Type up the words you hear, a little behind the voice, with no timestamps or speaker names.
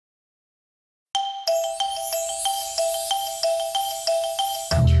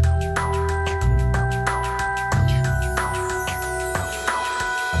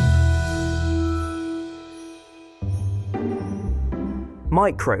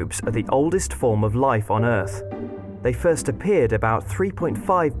Microbes are the oldest form of life on Earth. They first appeared about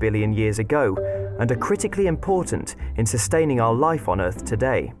 3.5 billion years ago and are critically important in sustaining our life on Earth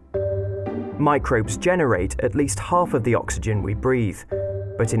today. Microbes generate at least half of the oxygen we breathe,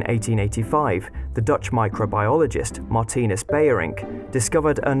 but in 1885, the Dutch microbiologist Martinus Beijerinck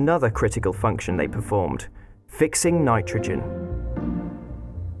discovered another critical function they performed: fixing nitrogen.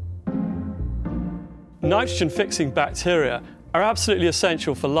 Nitrogen-fixing bacteria are absolutely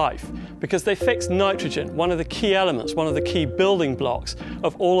essential for life because they fix nitrogen, one of the key elements, one of the key building blocks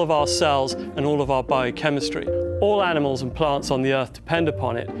of all of our cells and all of our biochemistry. All animals and plants on the Earth depend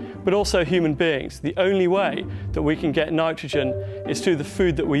upon it, but also human beings. The only way that we can get nitrogen is through the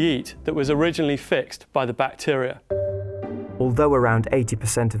food that we eat that was originally fixed by the bacteria. Although around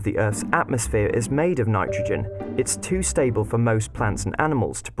 80% of the Earth's atmosphere is made of nitrogen, it's too stable for most plants and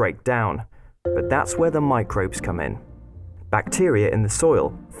animals to break down. But that's where the microbes come in. Bacteria in the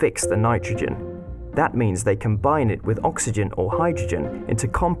soil fix the nitrogen. That means they combine it with oxygen or hydrogen into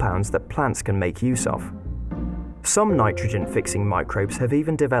compounds that plants can make use of. Some nitrogen-fixing microbes have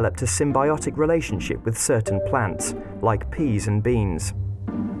even developed a symbiotic relationship with certain plants, like peas and beans.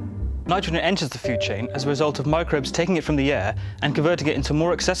 Nitrogen enters the food chain as a result of microbes taking it from the air and converting it into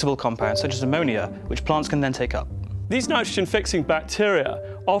more accessible compounds such as ammonia, which plants can then take up. These nitrogen-fixing bacteria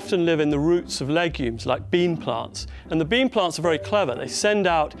often live in the roots of legumes like bean plants. And the bean plants are very clever. They send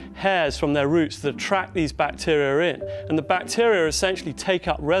out hairs from their roots that attract these bacteria in. And the bacteria essentially take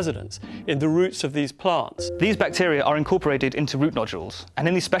up residence in the roots of these plants. These bacteria are incorporated into root nodules. And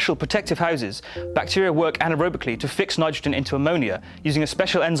in these special protective houses, bacteria work anaerobically to fix nitrogen into ammonia using a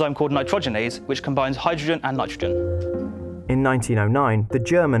special enzyme called nitrogenase, which combines hydrogen and nitrogen. In 1909, the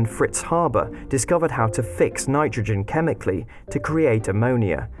German Fritz Haber discovered how to fix nitrogen chemically to create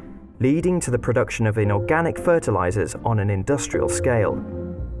ammonia, leading to the production of inorganic fertilizers on an industrial scale.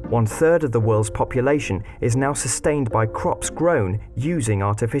 1/3 of the world's population is now sustained by crops grown using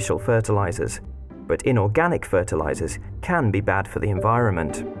artificial fertilizers. But inorganic fertilizers can be bad for the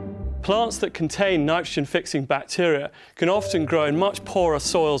environment. Plants that contain nitrogen-fixing bacteria can often grow in much poorer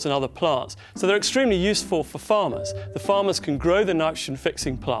soils than other plants, so they're extremely useful for farmers. The farmers can grow the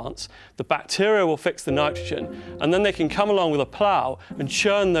nitrogen-fixing plants, the bacteria will fix the nitrogen, and then they can come along with a plough and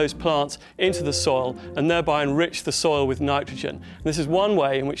churn those plants into the soil and thereby enrich the soil with nitrogen. And this is one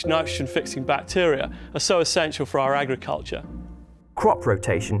way in which nitrogen-fixing bacteria are so essential for our agriculture. Crop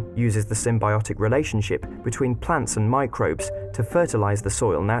rotation uses the symbiotic relationship between plants and microbes to fertilize the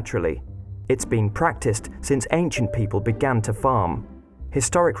soil naturally. It's been practiced since ancient people began to farm.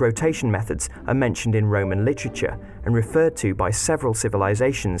 Historic rotation methods are mentioned in Roman literature and referred to by several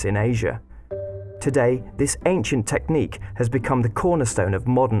civilizations in Asia. Today, this ancient technique has become the cornerstone of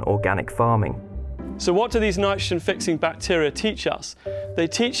modern organic farming. So what do these nitrogen-fixing bacteria teach us? They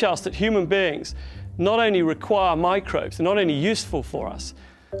teach us that human beings not only require microbes, they're not only useful for us,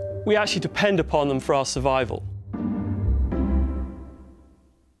 we actually depend upon them for our survival.